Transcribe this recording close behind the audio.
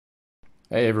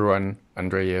Hey everyone,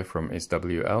 Andre here from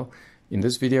SWL. In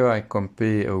this video I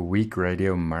compare a weak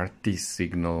Radio Marti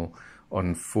signal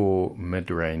on 4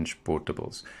 mid-range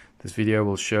portables. This video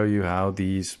will show you how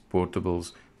these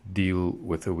portables deal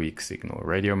with a weak signal.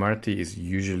 Radio Marti is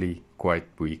usually quite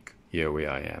weak here where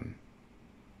I am.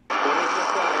 Las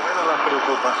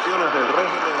preocupaciones del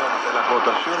régimen ante las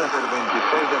votaciones del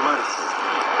 26 de marzo,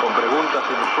 con preguntas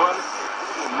inusuales,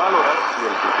 valorar si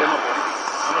el sistema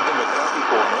político es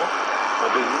democrático o no,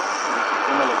 opinión del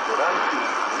sistema electoral y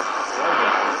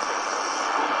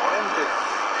componentes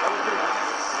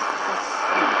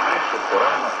al impreso por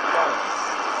ambas partes.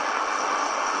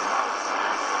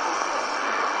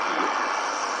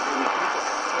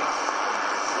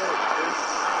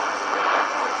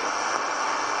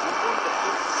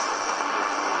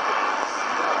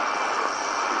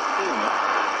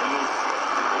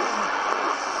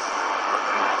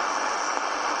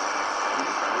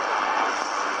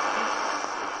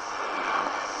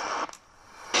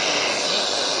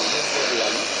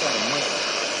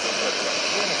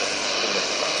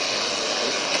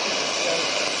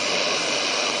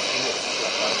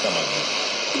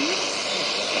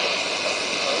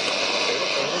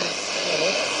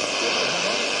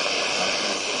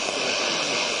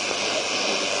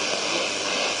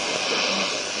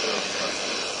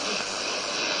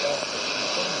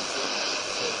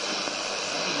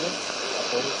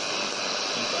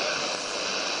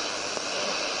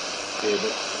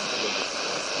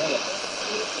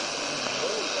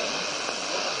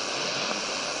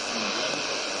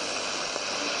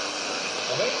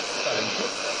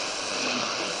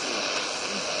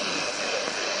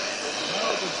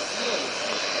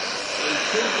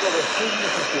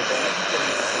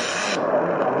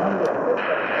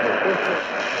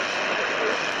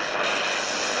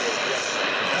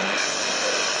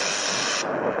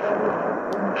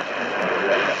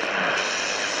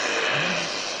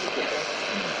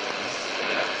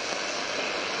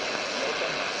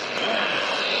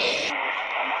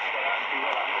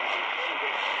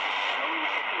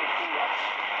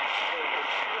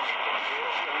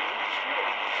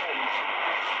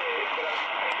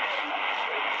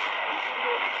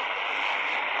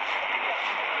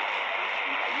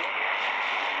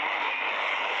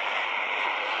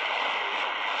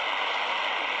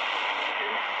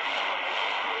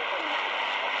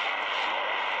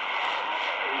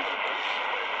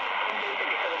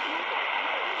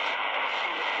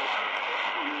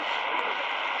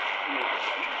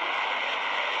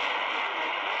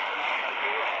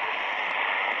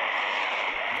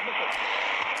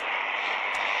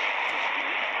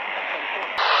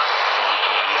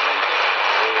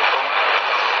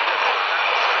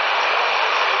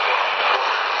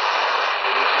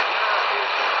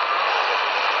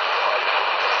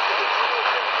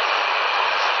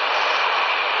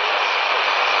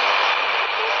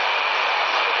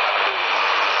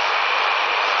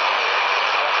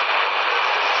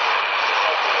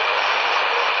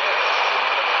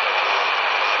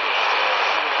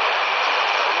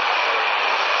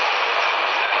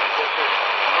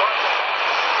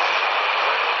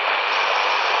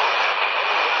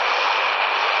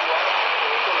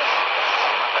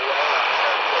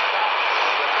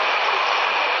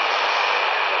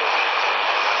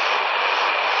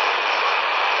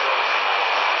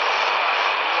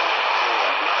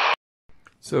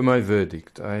 So my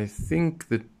verdict, I think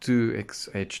the two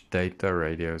XHDATA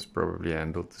radios probably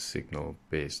handled the signal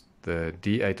best. The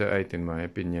D-808, in my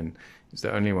opinion, is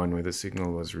the only one where the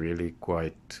signal was really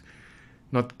quite,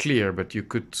 not clear, but you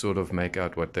could sort of make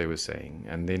out what they were saying.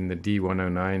 And then the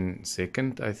D-109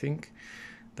 second, I think.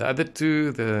 The other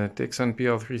two, the Tecsun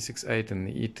PL-368 and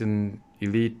the Eton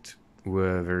Elite,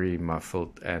 were very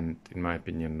muffled and, in my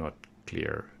opinion, not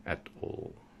clear at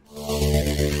all.